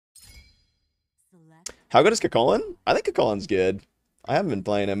How good is Kakolin? I think Kakolin's good. I haven't been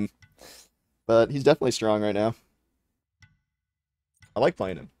playing him, but he's definitely strong right now. I like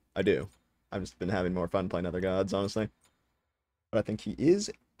playing him. I do. I've just been having more fun playing other gods, honestly. But I think he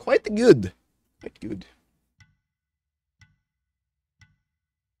is quite good. Quite good.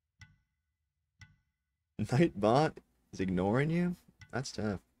 Nightbot is ignoring you? That's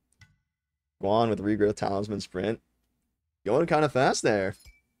tough. Guan with Regrowth Talisman Sprint. Going kind of fast there.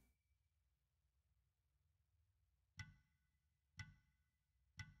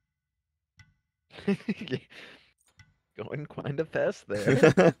 Going kind of fast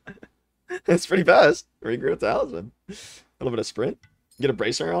there. That's pretty fast. Regrowth Talisman. A little bit of sprint. Get a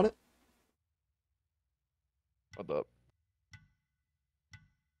bracer on it. What up?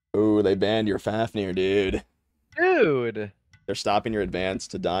 Oh, they banned your Fafnir, dude. Dude. They're stopping your advance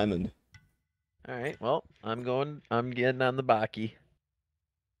to Diamond. Alright, well, I'm getting on the Baki.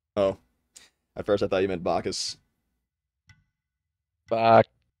 Oh. At first I thought you meant Bacchus.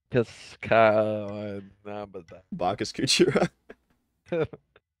 Bacchus Bacchus Kuchera.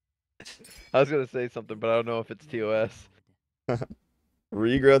 I was gonna say something, but I don't know if it's TOS.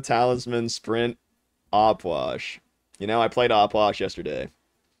 Regrowth Talisman Sprint Opwash. You know, I played Opwash yesterday.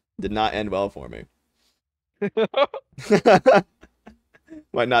 Did not end well for me.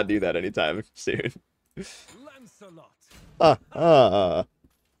 Might not do that anytime soon. Lancelot.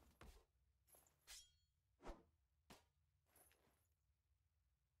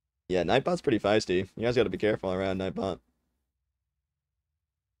 Yeah, Nightbot's pretty feisty. You guys gotta be careful around Nightbot.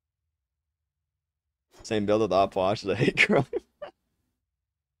 Same build with Opwash as a hate crime.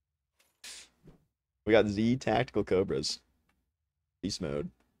 We got Z Tactical Cobras. Beast mode.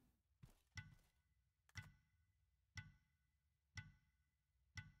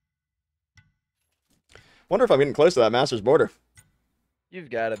 Wonder if I'm getting close to that Masters border. You've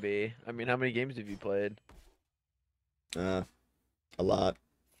gotta be. I mean, how many games have you played? A lot.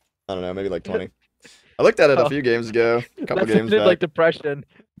 I don't know, maybe like 20. I looked at it a few games ago. A couple That games sounded back. like depression.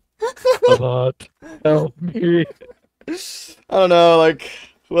 A lot. Help me. I don't know, like,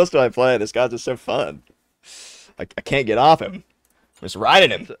 who else do I play? This guy's just so fun. I can't get off him. I'm just riding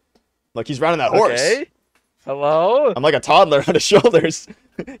him. Like he's riding that horse. Okay. Hello? I'm like a toddler on his shoulders.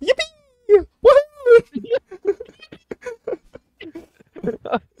 Yippee! Woohoo!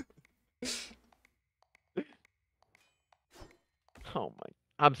 Oh my.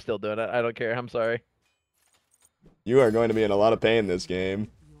 I'm still doing it. I don't care. I'm sorry. You are going to be in a lot of pain this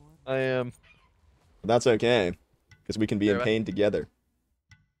game. I am. But that's okay. Because we can be in pain together.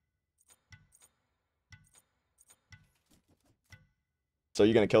 So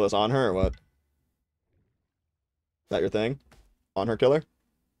you gonna kill this on her or what? Is that your thing? On her killer?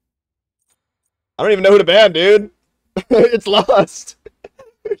 I don't even know who to ban, dude. It's lost.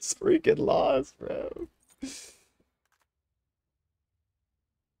 It's freaking lost, bro.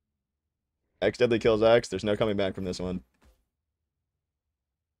 X deadly kills X. There's no coming back from this one.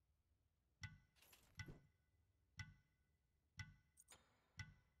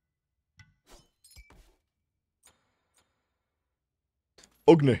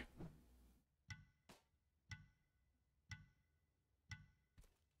 Ogni.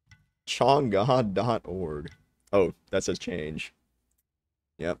 Chongod.org. Oh, that says change.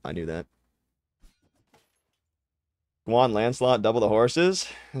 Yep, I knew that. Guan Lancelot, double the horses.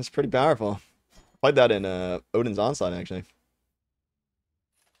 That's pretty powerful. Played that in Odin's Onslaught, actually.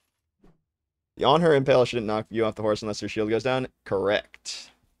 The on her impale shouldn't knock you off the horse unless your shield goes down.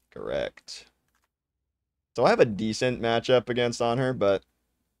 Correct. Correct. So I have a decent matchup against on her, but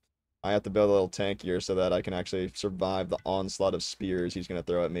I have to build a little tankier so that I can actually survive the onslaught of spears he's going to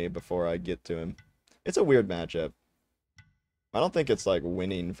throw at me before I get to him. It's a weird matchup. I don't think it's like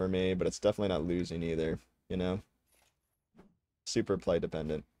winning for me, but it's definitely not losing either, you know? Super play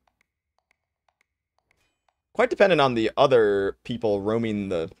dependent. Quite dependent on the other people roaming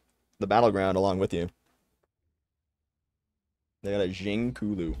the battleground along with you. They got a Jing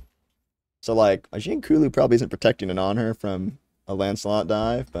Kulu. So like, a Jing Kulu probably isn't protecting an on her from a Lancelot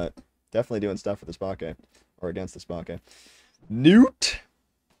dive, but definitely doing stuff with the Spake. Or against the Spake. Newt!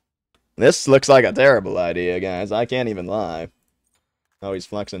 This looks like a terrible idea, guys. I can't even lie. Oh, he's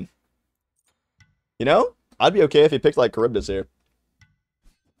flexing. You know, I'd be okay if he picked like Charybdis here.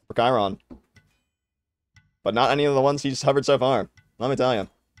 For Chiron. But not any of the ones he's hovered so far. Let me tell you.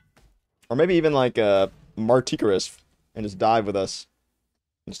 Or maybe even like Marticarus and just dive with us.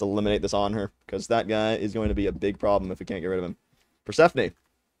 And just eliminate this on her. Because that guy is going to be a big problem if we can't get rid of him. Persephone.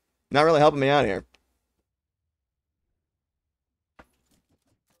 Not really helping me out here.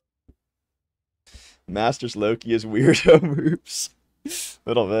 Masters Loki is weirdo moves.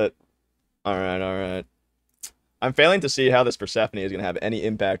 Little bit. Alright, alright. I'm failing to see how this Persephone is going to have any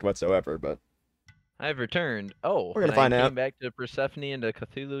impact whatsoever, but... I've returned. Oh, We're gonna and find I out. came back to Persephone into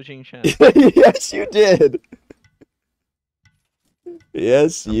Cthulhu Jing Shan. Yes, you did!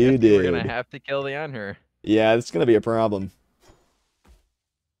 Yes, I'm you guessing we're gonna did. have to kill the Anhur. Yeah, it's going to be a problem.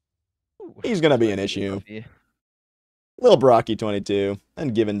 Ooh, He's going to this be an might issue. puffy. Little Brocky 22,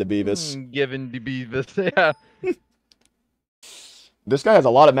 and given to Beavis. Given to Beavis, yeah. This guy has a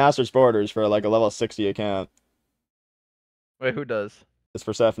lot of Master Sporters for like a level 60 account. Wait, who does? This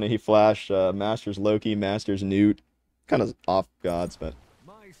Persephone, he flashed Masters Loki, Masters Newt. Kind of off gods, but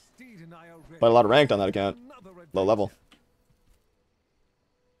My steed and I are ready. played a lot of ranked on that account. Another Low level. adventure.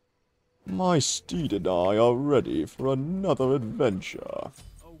 My steed and I are ready for another adventure.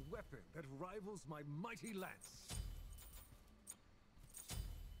 A weapon that rivals my mighty lance.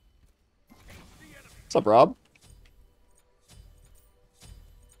 What's up, Rob?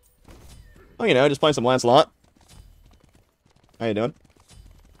 Oh, you know, just playing some Lancelot. How you doing?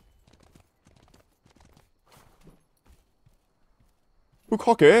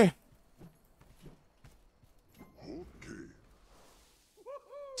 Bukake.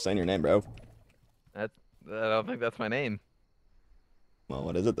 Saying your name, bro. I don't think that's my name. Well,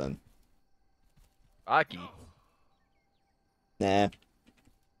 what is it then? Aki. Nah.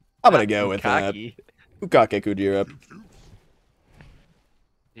 I'm gonna go with Bukaki. Bukake Kujira.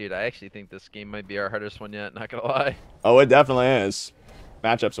 Dude, I actually think this game might be our hardest one yet, not gonna lie. Oh, it definitely is.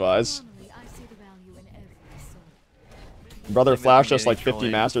 Matchups wise. Normally, I see the value in every soul. Brother I think flashed that's us like 50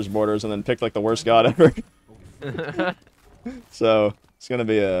 trolling. Masters borders and then picked like the worst god ever. So it's gonna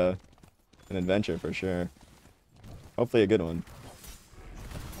be an adventure for sure. Hopefully a good one.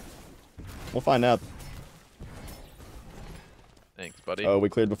 We'll find out. Thanks, buddy. Oh, we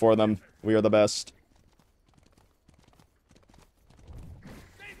cleared before them. We are the best.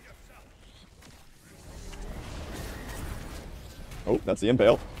 Oh, that's the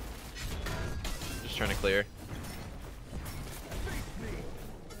impale. Just trying to clear.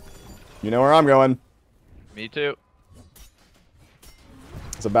 You know where I'm going. Me too.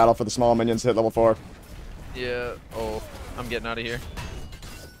 It's a battle for the small minions to hit level 4. Yeah. Oh, I'm getting out of here.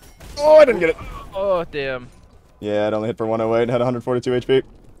 Oh, I didn't get it. Oh, damn. Yeah, it only hit for 108 and had 142 HP. At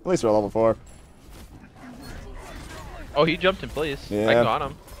least we're level 4. Oh, he jumped in place. Yeah. I got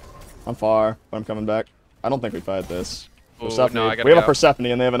him. I'm far, but I'm coming back. I don't think we fight this. Oh, Persephone. no, I gotta We have a go. Persephone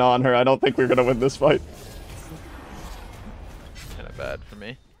and they have an on her. I don't think we're gonna win this fight. Kind of bad for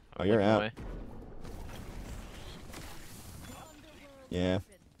me. Oh, I'm you're looking out. away. Yeah.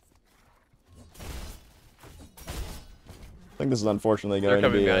 I think this is unfortunately They're going to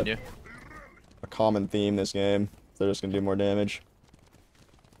coming be behind you. a common theme this game. They're just gonna do more damage.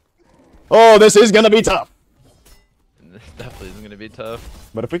 Oh, this is gonna be tough. This definitely isn't gonna be tough.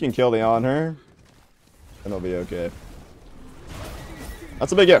 But if we can kill the on her, then it'll be okay.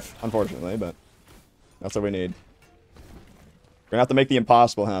 That's a big if, unfortunately, but that's what we need. We're gonna have to make the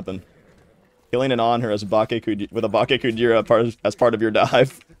impossible happen. Killing an on her as with a Bake Kujira as part of your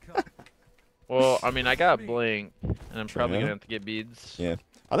dive. Well, I mean, I got blink, and I'm probably Yeah. gonna have to get beads. Yeah.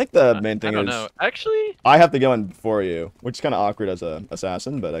 I think the main thing I don't is know. Actually, I have to go in before you, which is kind of awkward as a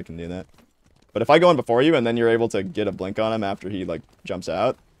assassin, but I can do that. But if I go in before you and then you're able to get a blink on him after he like jumps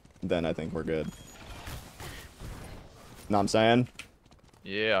out, then I think we're good. Know what I'm saying?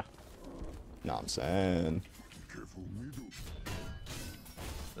 yeah. Know what I'm saying?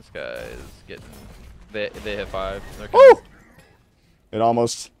 This guy is getting. They hit 5. They're Woo! coming. It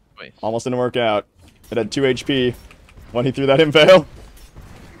almost Wait. didn't work out. It had 2 HP when he threw that impale.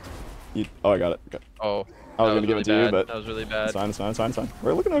 Oh, I got it. Okay. Oh. I was that gonna give really it to you, bad. but that was really it's bad. fine, it's fine, it's fine, it's fine.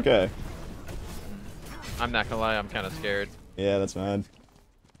 We're looking okay. I'm not gonna lie. I'm kind of scared. Yeah, that's fine.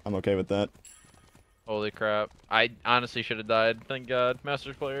 I'm okay with that. Holy crap! I honestly should have died. Thank God,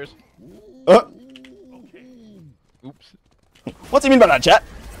 Masters players. Oops. What's he mean by that, chat?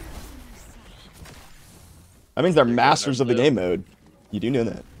 That means they're You're masters of the blue. game mode. You do know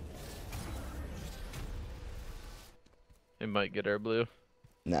that. It might get our blue.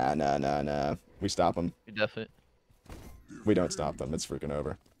 Nah, nah, nah, nah. We stop them. We definitely We don't stop them. It's freaking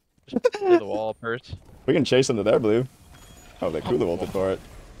over. just hit the wall first. We can chase them to their blue. Oh, they Kulu ulted for it.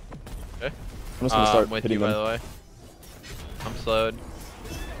 Okay. I'm just gonna start I'm with hitting you, by them. the way. I'm slowed.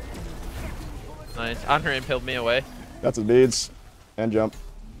 Nice. Honor impaled me away. Got some beads. And jump.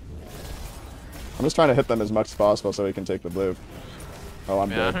 I'm just trying to hit them as much as possible so we can take the blue. Oh, I'm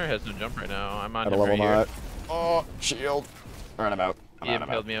Man, dead. Honor has no jump right now. I'm on At a him level right here. not. Oh, shield. Alright, I'm out. He I'm out.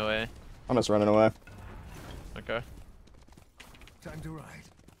 impaled me away. I'm just running away. Okay. Time to ride.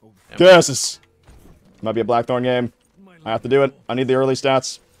 Oh, Yep. Curses! Might be a Blackthorn game. my I have to do it. I need the early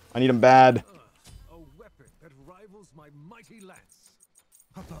stats. I need him bad. A weapon that rivals my mighty lance.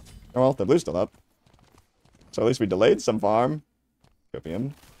 Oh well, the blue's still up. So at least we delayed some farm.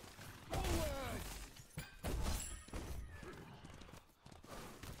 Copium.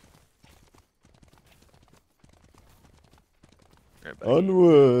 Right back.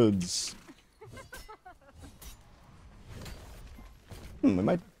 Onwards. We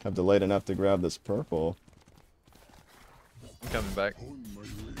might have delayed enough to grab this purple. I'm coming back.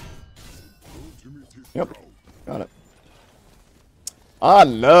 Yep, got it. I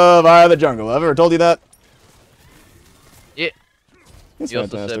love Eye of the Jungle. Have I ever told you that? Yeah. It's You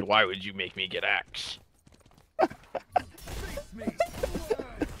also fantastic. said, why would you make me get axe?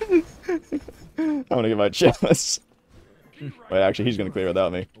 I'm gonna get my chalice. Wait, actually, he's gonna clear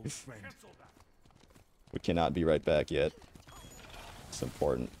without me. We cannot be right back yet. It's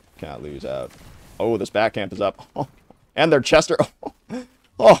important. Cannot lose out. Oh, this back camp is up. Oh, and their Chester.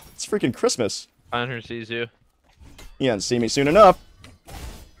 Oh, it's freaking Christmas. Hunter sees you. He doesn't see me soon enough.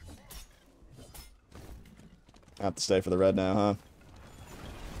 I have to stay for the red now, huh?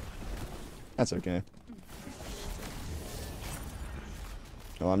 That's okay.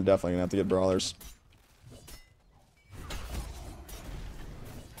 Oh, I'm definitely gonna have to get brawlers. I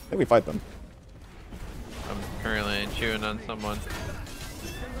think we fight them. I'm currently chewing on someone.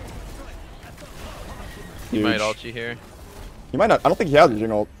 He Huge. might ult you here. He might not. I don't think he has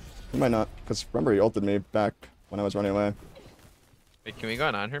a ult. He might not. Because remember, he ulted me back when I was running away. Wait, can we go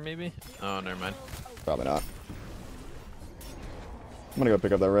on her maybe? Oh, never mind. Probably not. I'm gonna go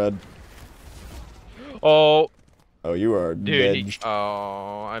pick up that red. Oh, Oh, you are dude. dead.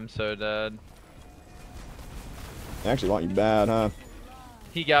 Oh, I'm so dead. I actually want you bad, huh?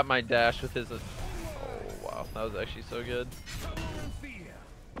 He got my dash with his. Oh, wow. That was actually so good.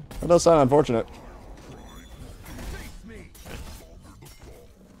 That does sound unfortunate.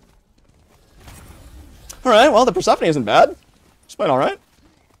 Alright, well, the Persephone isn't bad. It's playing alright.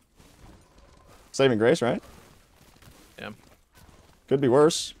 Saving grace, right? Yeah. Could be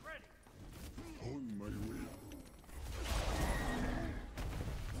worse.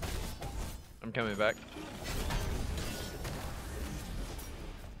 I'm coming back.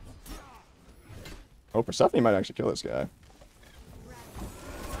 Oh, Persephone might actually kill this guy.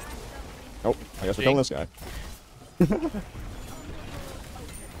 Oh, I guess we're killing this guy.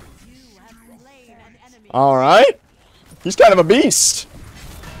 Alright. He's kind of a beast.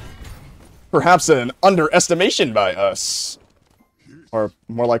 Perhaps an underestimation by us. Or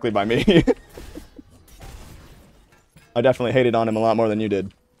more likely by me. I definitely hated on him a lot more than you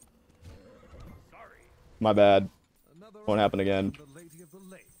did. My bad. Won't happen again.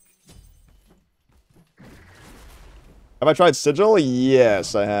 Have I tried Sigil?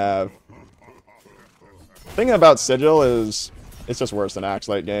 Yes, I have. Thinking about Sigil is it's just worse than Axe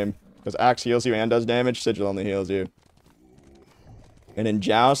late game. Because Axe heals you and does damage, Sigil only heals you. And in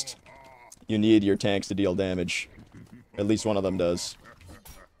Joust, you need your tanks to deal damage. At least one of them does.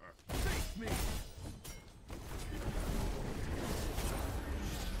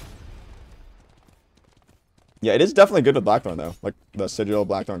 Yeah, it is definitely good with Blackthorn though. Like the Sigil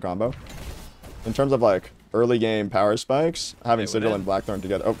Blackthorn combo. In terms of like early game power spikes, having Sigil and Blackthorn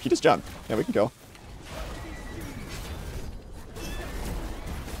together. Oh, he just jumped. Yeah, we can kill.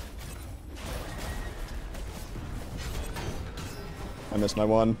 I missed my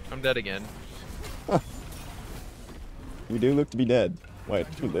one. I'm dead again. Huh. You do look to be dead. Wait,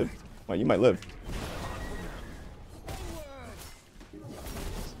 you live? Wait, you might live.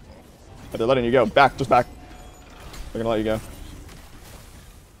 But they're letting you go. Back, just back. They're gonna let you go.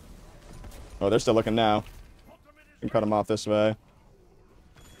 Oh, they're still looking now. You can cut them off this way.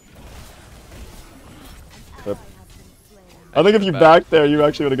 Yep. I think if you backed there, you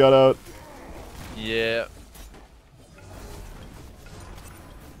actually would have got out. Yeah.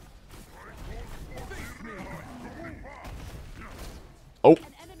 Oh. An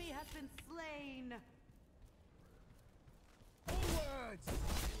enemy has been slain.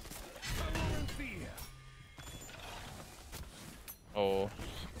 Oh.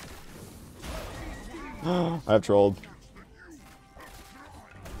 I have trolled.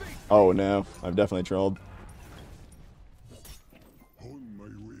 Oh no, I've definitely trolled.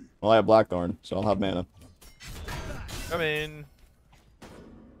 Well, I have Blackthorn, so I'll have mana. Come in.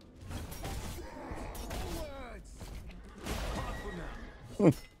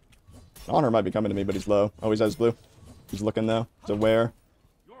 Honor might be coming to me, but he's low. Oh, he's has blue. He's looking though. He's aware.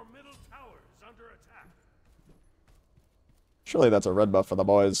 Your middle tower is under attack. Surely that's a red buff for the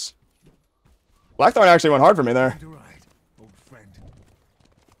boys. Blackthorn actually went hard for me there. Old friend.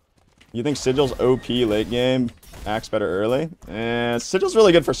 You think Sigil's OP late game? Axe better early. And Sigil's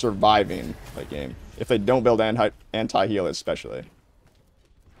really good for surviving late game. If they don't build anti-heal especially.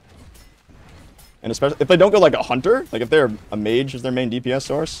 And especially if they don't go like a hunter, like if they're a mage as their main DPS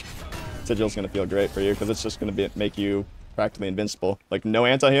source, Sigil's gonna feel great for you because it's just gonna make you practically invincible. Like no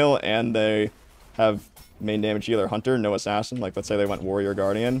anti-heal and they have main damage healer hunter, no assassin. Like let's say they went warrior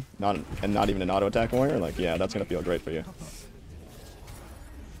guardian, not even an auto attack warrior. Like yeah, that's gonna feel great for you.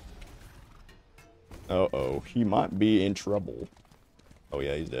 Uh-oh, he might be in trouble. Oh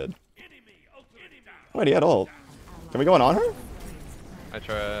yeah, he's dead. Wait, he had ult. Can we go on her? I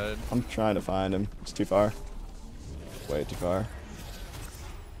tried. I'm trying to find him. It's too far. Way too far.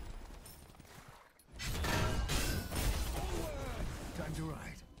 Time to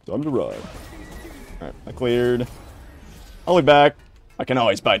ride. Time to ride. Alright, I cleared. I'll be back. I can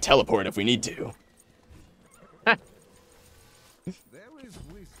always buy teleport if we need to. There is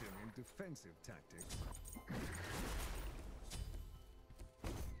wisdom in defensive tactics.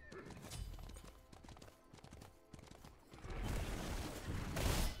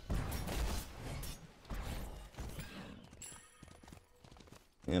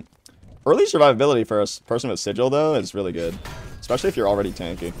 Yeah. Early survivability for a person with Sigil, though, is really good. Especially if you're already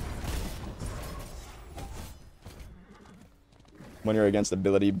tanky. When you're against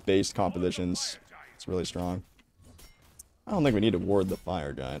ability-based compositions, it's really strong. I don't think we need to ward the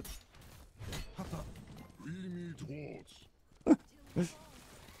fire giant.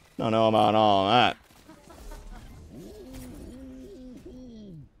 Don't know about all that.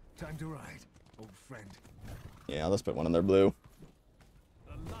 Time to ride, old friend. Yeah, let's put one in their blue.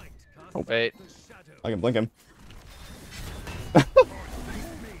 The light casts Oh. Wait. the shadow. I can blink him. You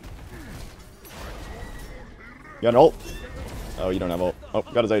got an ult? Oh, you don't have ult. Oh,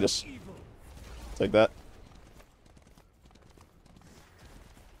 got his Aegis. Take that.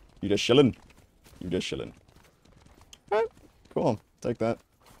 You just chillin'. You just chillin'. Alright, cool. Take that.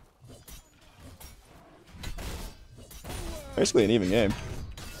 Basically an even game.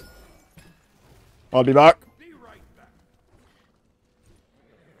 I'll be back.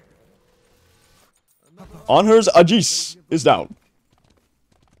 Anher's Aegis is down.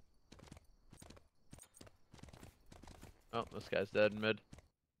 Oh, this guy's dead in mid.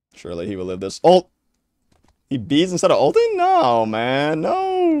 Surely he will live this. Ult! He beads instead of ulting? No, man.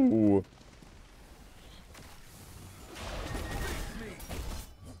 No!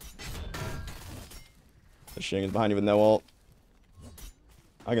 The Shing is behind you with no ult.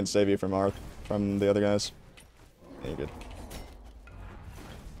 I can save you from the other guys. Yeah, you're good.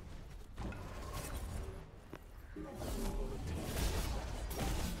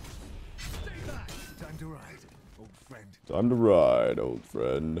 Time to ride, old friend. Time to ride, old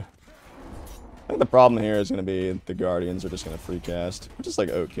friend. I think the problem here is going to be the Guardians are just going to free cast. Which is like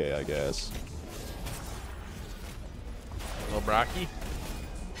okay, I guess. Little Brocky.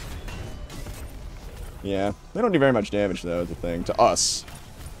 Yeah, they don't do very much damage though, is the thing, to us.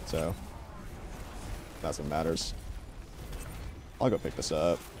 So, that's what matters. I'll go pick this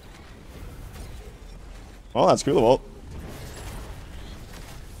up. Well, that's cool, ult.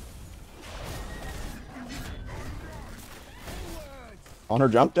 On her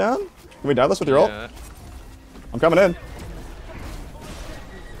jump down? Can we dive this with your ult? Yeah. I'm coming in.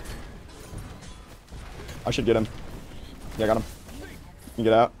 I should get him. Yeah, I got him. You can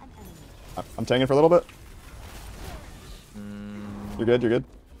get out. I'm tanking for a little bit. You're good, you're good.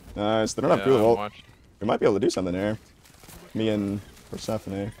 Nice. They don't have cool ult. Watched. We might be able to do something here. Me and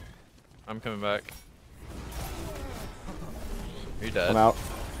Persephone. I'm coming back. Are you dead? I'm out.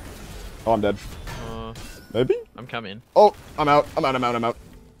 Oh, I'm dead. Maybe? I'm coming. Oh, I'm out. I'm out, I'm out, I'm out.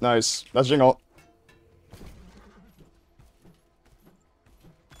 Nice. That's Jing ult.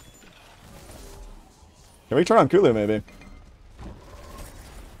 Can we turn on Kulu, maybe?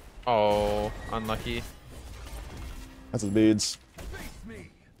 Oh, unlucky. That's his beads.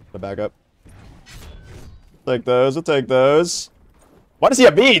 The backup. Take those, we'll take those. Why does he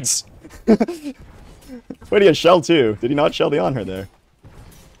have beads? Wait, he has shell too. Did he not shell the on her there?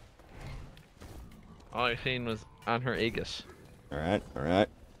 All I seen was on her Aegis. Alright, alright.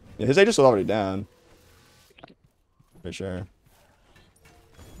 Yeah, his Aegis was already down. For sure.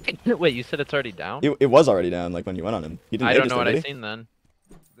 Wait, you said it's already down? It was already down, like when you went on him. He didn't I don't Aegis know them, what did I he? seen then.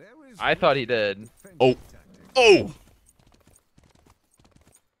 There is I thought he did. Oh! Oh!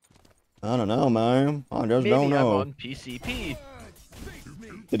 I don't know, man. I just Maybe don't I'm know. on PCP.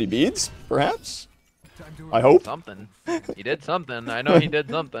 Did he beads? Perhaps? time to I ride. hope. Something. He did something. I know he did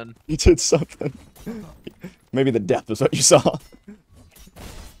something. He did something. Maybe the death was what you saw.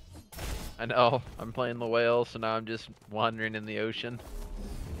 I know. I'm playing the whale, so now I'm just wandering in the ocean.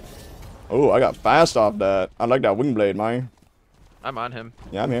 Oh, I got fast off that. I like that wing blade, man. I'm on him.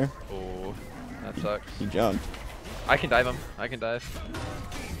 Yeah, I'm here. Oh, that sucks. He jumped. I can dive him. I can dive.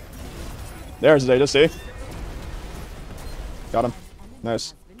 There's Zeta, see? Got him.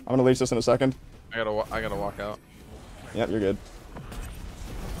 Nice. I'm gonna leash this in a second. I gotta walk out. Yep, you're good.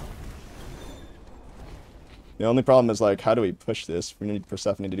 The only problem is, like, how do we push this? We need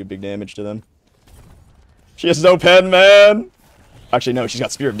Persephone to do big damage to them. She has no pen, man! Actually, no, she's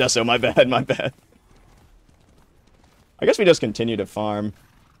got Spear of Deso. My bad, my bad. I guess we just continue to farm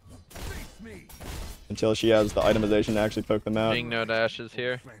until she has the itemization to actually poke them out. Being no dashes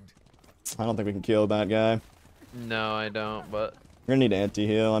here. I don't think we can kill that guy. No, I don't, but... We're gonna need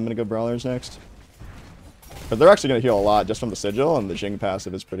anti-heal. I'm gonna go Brawlers next. But they're actually gonna heal a lot just from the Sigil, and the Jing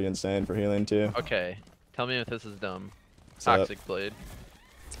passive is pretty insane for healing, too. Okay. Tell me if this is dumb. So, Toxic Blade.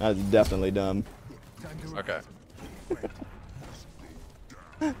 that's definitely dumb. Okay.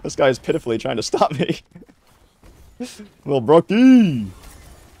 This guy is pitifully trying to stop me. Little Brookie!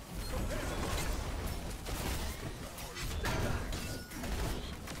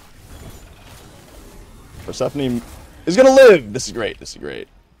 Persephone is gonna live! This is great, this is great.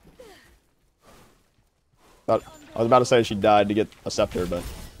 I was about to say she died to get a scepter, but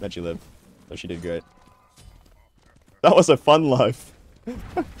then she lived. So she did great. That was a fun life.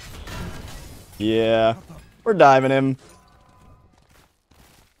 Yeah. We're diving him.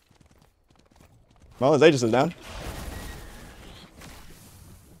 Well, his Aegis is down.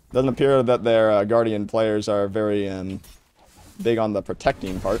 Doesn't appear that their Guardian players are very big on the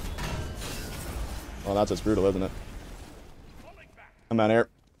protecting part. Well, that's just brutal, isn't it? I'm out here.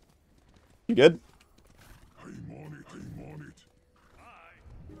 You good?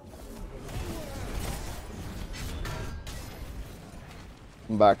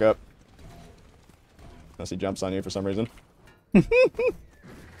 I'm back up. Unless he jumps on you for some reason.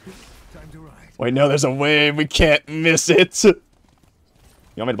 Wait, no, there's a wave. We can't miss it. You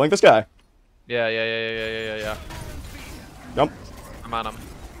want me to blink this guy? Yeah. Jump. I'm on him.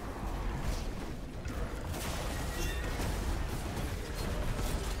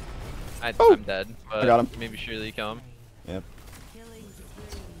 Oh. I'm dead, but I got him. maybe surely you kill him. Yep.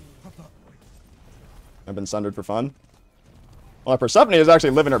 I've been sundered for fun. Well, Persephone is actually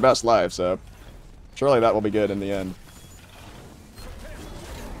living her best life, so surely that will be good in the end.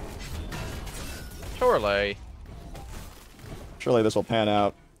 Surely. Surely this will pan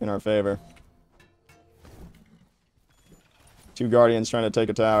out in our favor. Two Guardians trying to take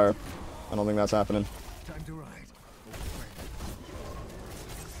a tower. I don't think that's happening.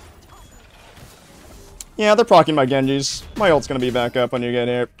 Yeah, they're proccing my Genjis. My ult's gonna be back up when you get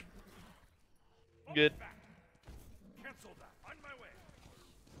here. Good.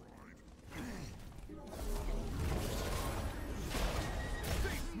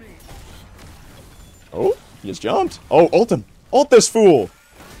 Oh, he just jumped. Oh, ult him. Ult this fool.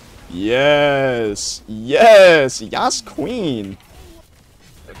 Yes. Yes. Yes, queen.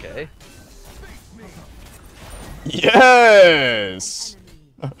 Okay. Yes.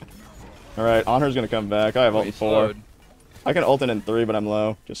 Alright, Honor's gonna come back. I have ult in 4. Slowed. I can ult in 3, but I'm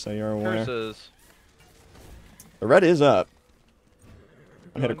low. Just so you're aware. Curses. The red is up.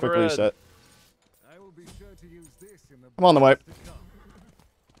 I'm hit a Going quick red. reset. I will be sure to use this in the I'm on the way. to come.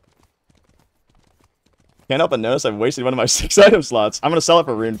 Can't help but notice I've wasted one of my 6 item slots. I'm gonna sell it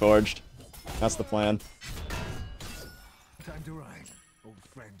for Rune Forged. That's the plan. Time to ride, old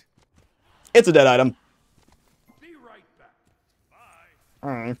friend. It's a dead item. Be right back. Bye.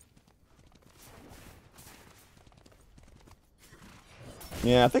 Alright.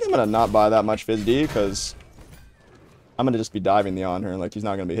 Yeah, I think I'm gonna not buy that much Fizz D, because I'm gonna just be diving the on her. Like, he's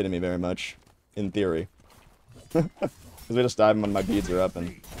not gonna be hitting me very much, in theory. Because we just dive him when my beads are up,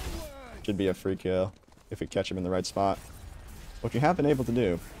 and should be a free kill if we catch him in the right spot. Which we have been able to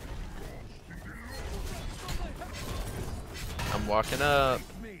do. I'm walking up.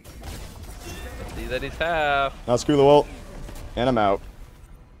 Let's see that he's half. Now screw the ult. And I'm out.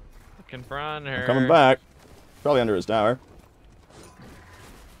 Looking for on her. I'm coming back. Probably under his tower.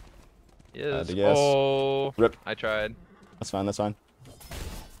 Yes. Had to guess. Oh. Rip. I tried. That's fine, that's fine.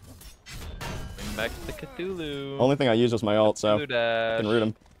 Bring back the Cthulhu. Only thing I used was my ult, so Cthulhu I dash. can root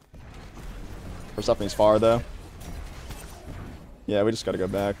him. Persephone's far, though. Yeah, we just gotta go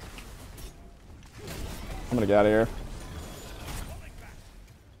back. I'm gonna get out of here.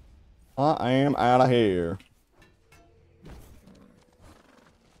 I am out of here.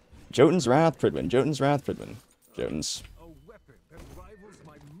 Jotun's Wrath, Pridwin. Jotun's Wrath, Pridwin. Jotun's. A weapon that rivals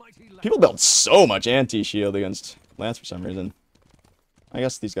my mighty lance. People built so much anti-shield against Lance for some reason. I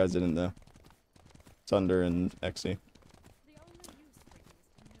guess these guys didn't, though. Thunder and Exy. The only use for you is to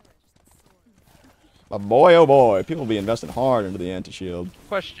nourish the soul. But boy, oh boy, people be investing hard into the anti-shield.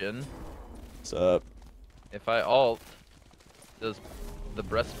 Question. What's up? If I ult, does the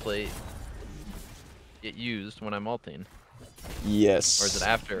breastplate get used when I'm ulting? Yes. Or is it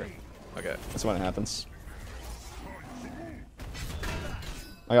after? Okay. That's when it happens.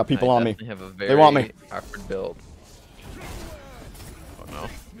 I got people on me. Have a very They want me. awkward build. Oh no.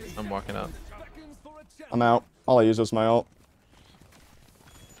 I'm walking up. I'm out. All I use was my ult.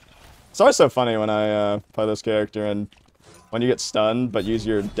 It's always so funny when I play this character and when you get stunned but use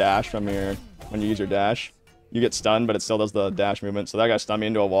your dash from your... When you use your dash, you get stunned but it still does the dash movement. So that guy stunned me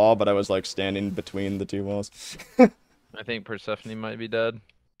into a wall, but I was like standing between the two walls. I think Persephone might be dead.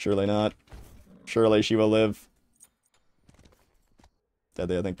 Surely not. Surely she will live.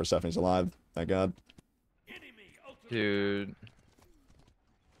 Deadly, I think Persephone's alive. Thank God. Dude.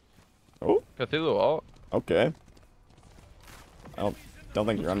 Oh, Cthulhu ult? okay. I don't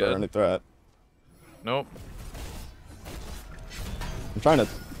think you're under good. any threat. Nope.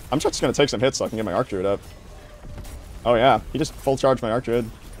 I'm just gonna take some hits so I can get my arc druid up. Oh yeah, he just full charged my arc druid.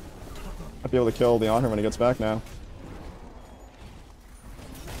 Might be able to kill the honor when he gets back now.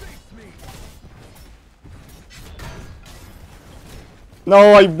 No,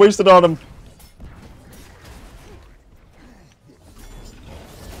 I wasted on him.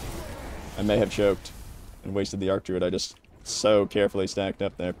 I may have choked and wasted the arc druid. I just so carefully stacked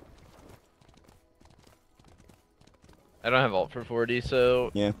up there. I don't have ult for 40,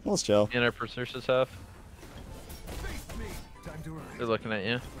 so... Yeah, let's chill. And our Perseus half. They're looking at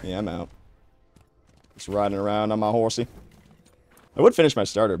you. Yeah, I'm out. Just riding around on my horsey. I would finish my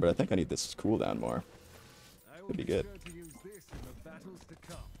starter, but I think I need this cooldown more. Could be good.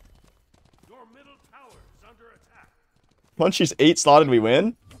 Once she's 8 slotted, we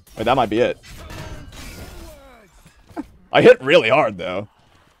win? Wait, that might be it. I hit really hard, though.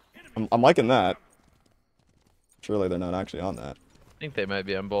 I'm liking that. Surely they're not actually on that. I think they might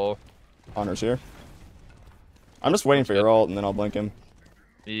be on bull. Honor's here. I'm just waiting for your ult, and then I'll blink him.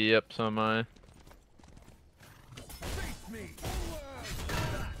 Yep, so am I.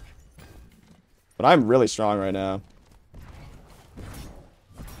 But I'm really strong right now.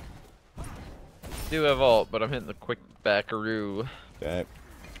 Do have ult, but I'm hitting the quick backaroo. Okay.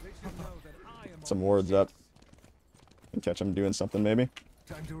 Some wards up. Catch him doing something, maybe.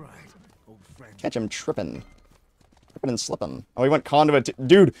 Catch him tripping. Tripping and slipping. Oh, he went conduit.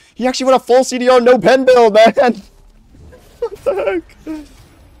 Dude, he actually went a full CDR no pen build, man! What the heck?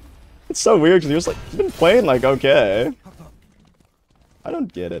 It's so weird, because he's been playing, like, okay. I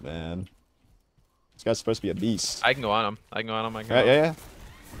don't get it, man. This guy's supposed to be a beast. I can go on him. I can go on him. Yeah.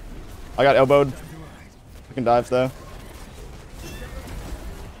 I got elbowed. I can dive, though.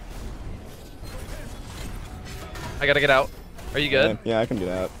 I gotta get out. Are you good? Yeah, I can get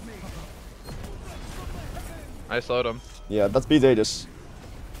out. I slowed him. Yeah, that's B's Aegis.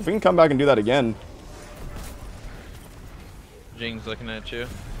 If we can come back and do that again. Jing's looking at you.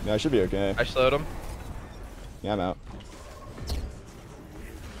 Yeah, I should be okay. I slowed him. Yeah, I'm out.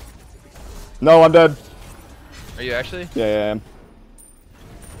 No, I'm dead. Are you actually? Yeah, I am.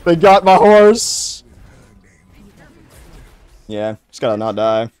 They got my horse! Yeah, just gotta not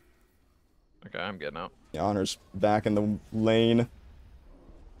die. Okay, I'm getting out. The Honor's back in the lane.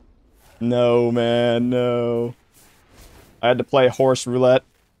 No, man, no. I had to play horse roulette.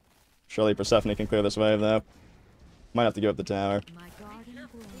 Surely Persephone can clear this wave, though. Might have to give up the tower.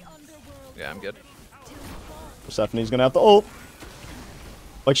 Yeah, I'm good. Persephone's gonna have to ult.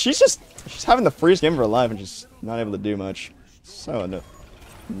 Like, she's having the freest game of her life and she's not able to do much. So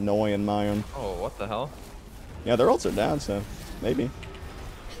annoying, Mayim. Oh, what the hell? Yeah, their ults are down, so maybe.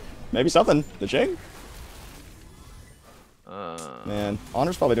 Maybe something. The Jing? Man,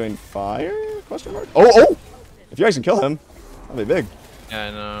 Honor's probably doing fire? Question mark? Oh! If you guys can kill him, that'd be big. Yeah,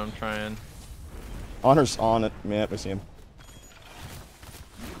 I know, I'm trying. Honor's on it. Yeah, we see him.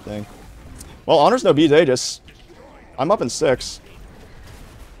 Dang. Well, Honor's no B's Aegis. I'm up in 6.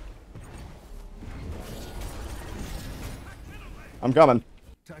 I'm coming.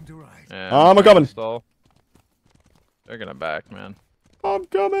 Yeah, I'm coming. Stall. They're gonna back, man. I'm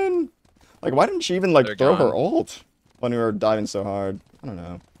coming. Like, why didn't she even, like, They're throw her gone. ult when we were diving so hard? I don't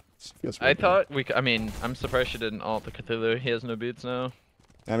know. It feels I weird to me. thought I mean, I'm surprised she didn't ult the Cthulhu. He has no boots now.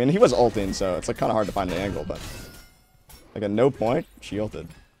 I mean, he was ulting, so it's, like, kind of hard to find an angle, but... Like, at no point, she ulted.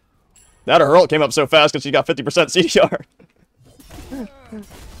 That or her ult came up so fast because she got 50% CDR. At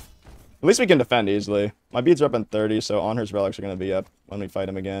least we can defend easily. My beads are up in 30, so Honor's relics are going to be up when we fight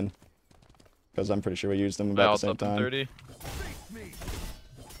him again. Because I'm pretty sure we used them My about ult's the same up in time. 30.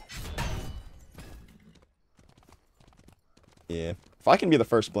 Yeah. If I can be the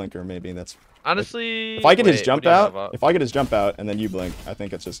first blinker, maybe that's Honestly, If I get his wait, jump what do you have out, up? if I get his jump out and then you blink, I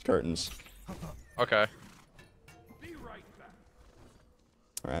think it's just curtains. Okay.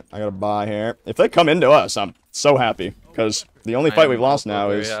 Alright, I got a buy here. If they come into us, I'm so happy. Because the only I fight am we've lost also now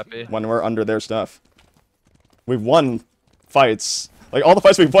very is happy. when we're under their stuff. We've won fights. Like, all the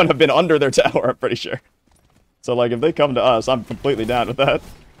fights we've won have been under their tower, I'm pretty sure. So, like, if they come to us, I'm completely down with that.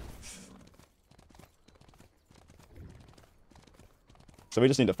 So we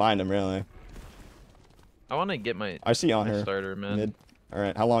just need to find him, really. I want to get my, I see on my her. starter, man. Mid.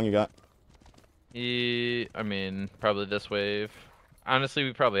 Alright, how long you got? I mean, probably this wave. Honestly,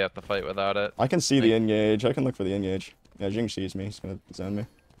 we probably have to fight without it. I can see the Like- engage. I can look for the engage. Yeah, Jing sees me. He's gonna zone me.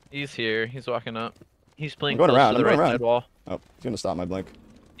 He's here. He's walking up. He's playing going close around, to I'm the going right around. side wall. Oh, he's gonna stop my blink.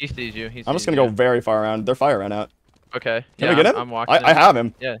 He sees you. He I'm just sees gonna you. go very far around. Their fire ran out. Okay. Can yeah, I get him? I'm walking. I have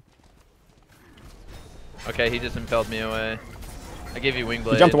him. Yeah. Okay, he just impelled me away. I gave you wing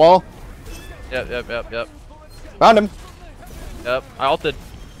blade. He jumped the wall. Yep. Found him. Yep. I ulted.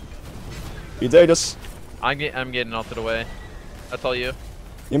 He Aegis. I'm getting ulted away. That's all you.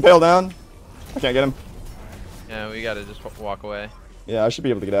 Impale down. I can't get him. Yeah, we gotta just walk away. Yeah, I should be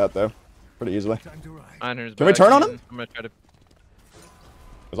able to get out though, pretty easily. Time to ride. Einer's Can we back turn on in. him? I'm gonna try to.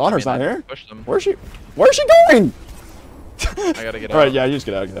 Cause Honor's I mean, not I here. Push them. Where's she? Where's she going? I gotta get out. Alright, yeah, you just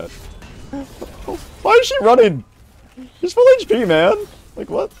get out. Get out. Why is she running? She's full HP, man. Like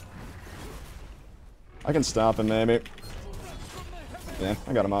what? I can stop him, maybe. Yeah,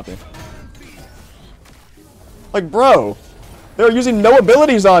 I got him off you. Like, bro, they're using no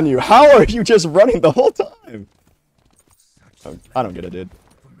abilities on you. How are you just running the whole time? Oh, I don't get it, dude.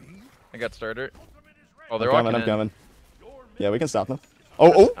 I got starter. Oh, I'm they're coming, walking I'm in. coming. Yeah, we can stop them.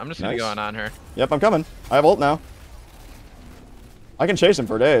 Oh, I'm just gonna nice. go on her. Yep, I'm coming. I have ult now. I can chase him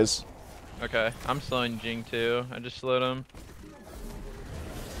for days. Okay, I'm slowing Jing too. I just slowed him.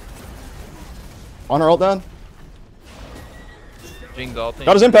 On her ult down. Jing's ulting.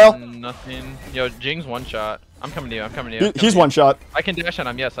 Got his impale. Nothing. Yo, Jing's one shot. I'm coming to you. I'm coming to you. He's one shot. I can dash on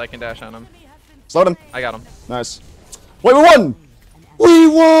him. Yes, I can dash on him. Slowed him. I got him. Nice. Wait, we won! We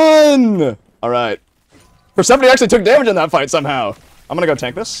won! Alright. Persephone actually took damage in that fight somehow. I'm gonna go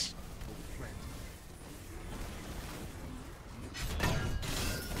tank this.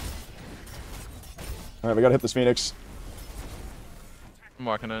 Alright, we gotta hit this Phoenix. I'm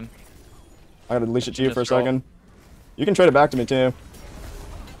walking in. I gotta leash it to you for a Mistral. second. You can trade it back to me too.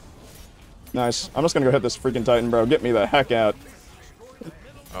 Nice. I'm just gonna go hit this freaking Titan, bro. Get me the heck out.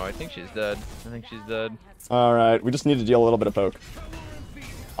 Oh, I think she's dead. I think she's dead. Alright, we just need to deal a little bit of poke.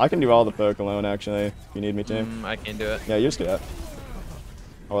 I can do all the poke alone, actually, if you need me to. I can't do it. Yeah, you just get out.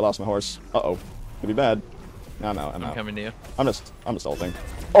 Oh, I lost my horse. Uh-oh. Could be bad. No, I'm out. I'm I'm out. coming to you. I'm just ulting.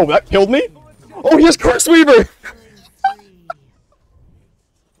 Oh, that killed me? Oh, he has Curse Weaver!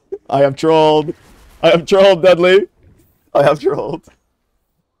 I have trolled. I have trolled, Dudley. I have trolled.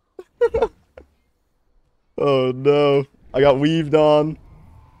 Oh, no. I got weaved on.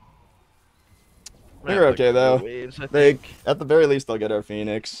 They're okay, though. Waves, I They, think. at the very least, they'll get our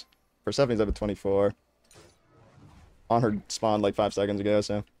Phoenix. Persephone's up at 24. On her spawned like 5 seconds ago,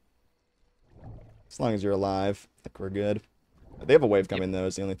 so. As long as you're alive, I think we're good. They have a wave coming, though,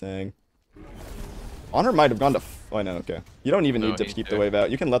 is the only thing. Honor might have gone to... Oh, I know, okay. You don't even No need to need keep to. the wave out.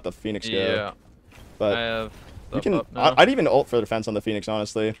 You can let the Phoenix go. Yeah. But I have. you Stuff can... up now. I'd even ult for defense on the Phoenix,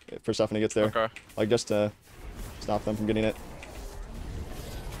 honestly, if Persephone gets there. Okay. Like, just to stop them from getting it.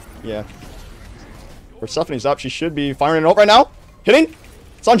 Yeah. Persephone's up. She should be firing an ult right now. Hitting.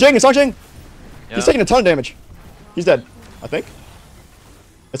 It's on Jing. It's on Jing. Yeah. He's taking a ton of damage. He's dead, I think.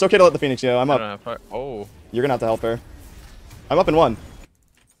 It's okay to let the Phoenix go. I'm I up. don't have fire. Oh. You're gonna have to help her. I'm up in 1.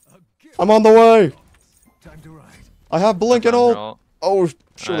 I'm on the way. Time to ride. I have blink and I'm ult. ult. Oh,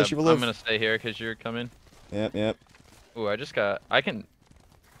 surely she will live. I'm gonna stay here because you're coming. Yep, yep. Ooh, I just got. I can.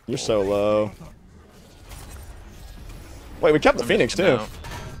 You're so low. Wait, we kept the I'm Phoenix just getting too. out.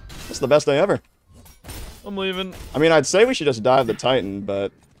 This is the best day ever. I'm leaving. I mean, I'd say we should just dive the Titan,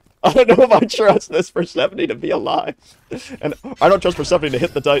 but I don't know if I trust this Persephone to be alive. And I don't trust Persephone to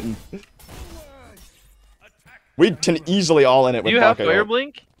hit the Titan. We can easily all in it Do with you have Baka fire ult.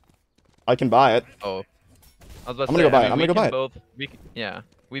 blink? I can buy it. Oh. I was about to I'm gonna say, go buy I it. mean, I'm we gonna go can buy it. both, yeah.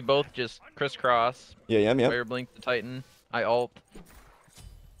 We both just crisscross. Yeah, yeah. Fire blink the Titan. I ult.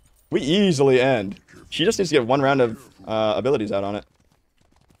 We easily end. She just needs to get 1 round of abilities out on it.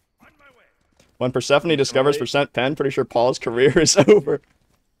 When Persephone discovers percent pen, pretty sure Paul's career is over.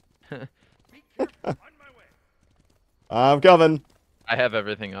 I'm coming. I have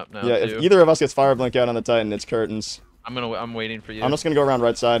everything up now. Yeah, too. if either of us gets fire blink out on the Titan, it's curtains. I'm waiting for you. I'm just gonna go around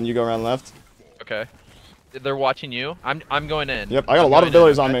right side and you go around left. Okay. They're watching you. I'm going in. Yep, I got a I'm lot of going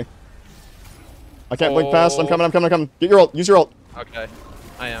in, abilities on okay? me. I can't blink past. I'm coming. Get your ult. Use your ult. Okay,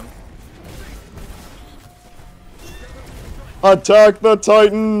 I am. Attack the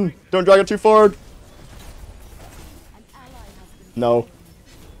Titan. Don't drag it too forward. An ally has been No.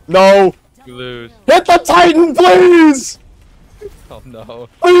 No. You lose. Hit the Titan, please. Oh no.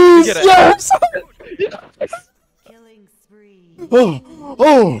 Please. Get it. Yes. killing spree. Oh.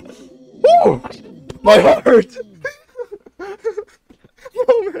 Oh. Oh. My heart.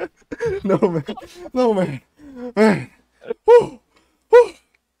 No, man. No, man. No, man. Man. Woo. Woo.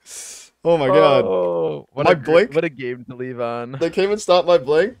 Oh my god. Oh, what My a blink? What a game to leave on. They came and stopped my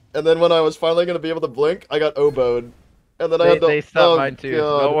blink, and then when I was finally gonna be able to blink, I got oboed. And then I had to. They stopped Oh, mine too.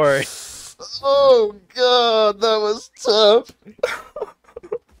 God. Don't worry. Oh god, that was tough.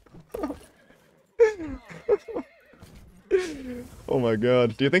 Oh my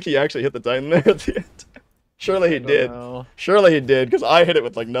god. Do you think he actually hit the Titan there at the end? Surely he I don't did. know. Surely he did, because I hit it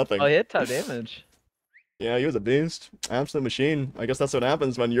with like nothing. Oh, he hit top damage. Yeah, he was a beast. Absolute machine. I guess that's what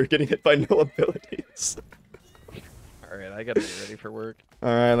happens when you're getting hit by no abilities. Alright, I gotta get ready for work.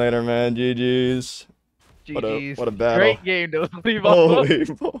 Alright, later, man. GG's. GG's. What a battle. Great game to leave on. Holy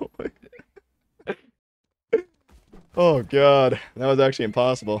moly. Oh god, that was actually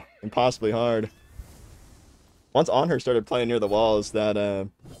impossible. Impossibly hard. Once Onher started playing near the walls, that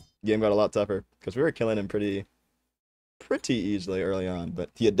game got a lot tougher. Because we were killing him pretty easily early on, but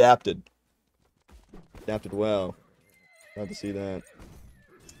he adapted. Adapted well. Glad to see that.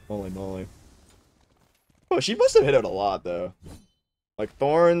 Holy moly. Oh, she must have hit out a lot, though. Like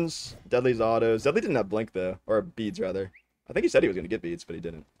Thorns, Deadly's autos. Deadly didn't have Blink, though. Or beads, rather. I think he said he was going to get beads, but he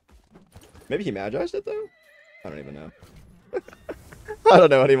didn't. Maybe he magized it, though? I don't even know. I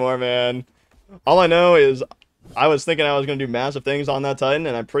don't know anymore, man. All I know is I was thinking I was going to do massive things on that Titan,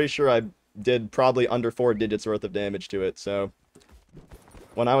 and I'm pretty sure I did probably under 4 digits worth of damage to it, so...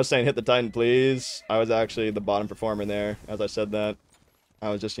 When I was saying hit the Titan, please, I was actually the bottom performer there. As I said that, I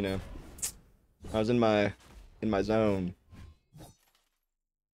was just, you know, I was in my zone.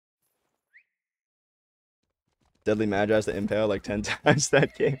 Deadly Magi's to impale like 10 times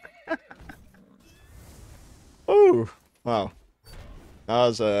that game. Oh, wow. That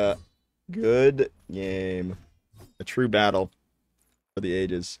was a good game. A true battle for the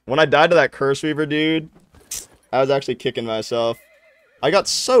ages. When I died to that Curse Weaver dude, I was actually kicking myself. I got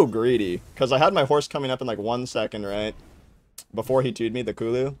so greedy, because I had my horse coming up in like 1 second, right? Before he 2'd me, the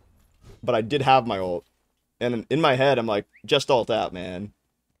Kulu. But I did have my ult. And in my head, I'm like, just ult out, man.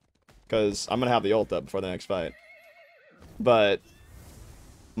 Because I'm going to have the ult up before the next fight. But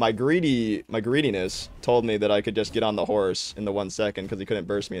my greediness told me that I could just get on the horse in the 1 second because he couldn't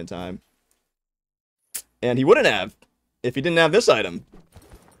burst me in time. And he wouldn't have if he didn't have this item.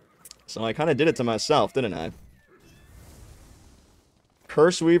 So I kind of did it to myself, didn't I?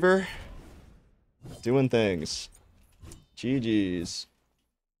 Curse Weaver, doing things. GG's.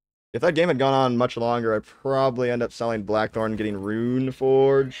 If that game had gone on much longer, I'd probably end up selling Blackthorn, getting Rune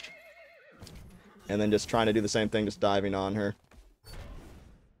Forged, and then just trying to do the same thing, just diving on her.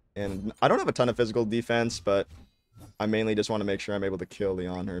 And I don't have a ton of physical defense, but I mainly just want to make sure I'm able to kill the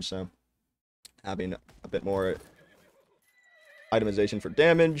on her, so having a bit more itemization for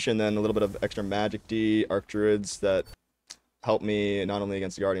damage, and then a little bit of extra magic D, Arc Druids that help me not only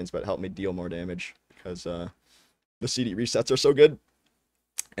against the Guardians, but help me deal more damage, because the CD resets are so good,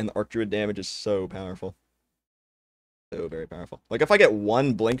 and the Arc Druid damage is so powerful. So very powerful. Like, if I get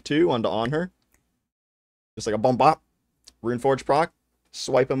one Blink 2 onto on her, just like a bomb bop, Runeforge proc,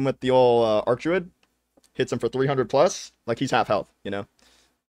 swipe him with the old Arc Druid, hits him for 300 plus, like he's half health, you know?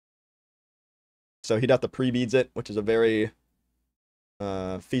 So he'd have to pre-beads it, which is a very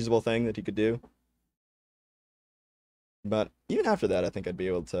feasible thing that he could do. But even after that, I think I'd be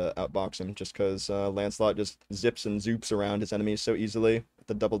able to outbox him, just because Lancelot just zips and zoops around his enemies so easily. With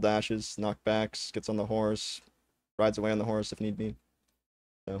the double dashes, knockbacks, gets on the horse, rides away on the horse if need be.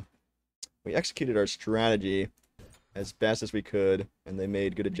 So we executed our strategy as best as we could, and they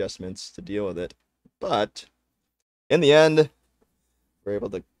made good adjustments to deal with it. But in the end, we're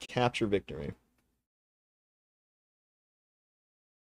able to capture victory.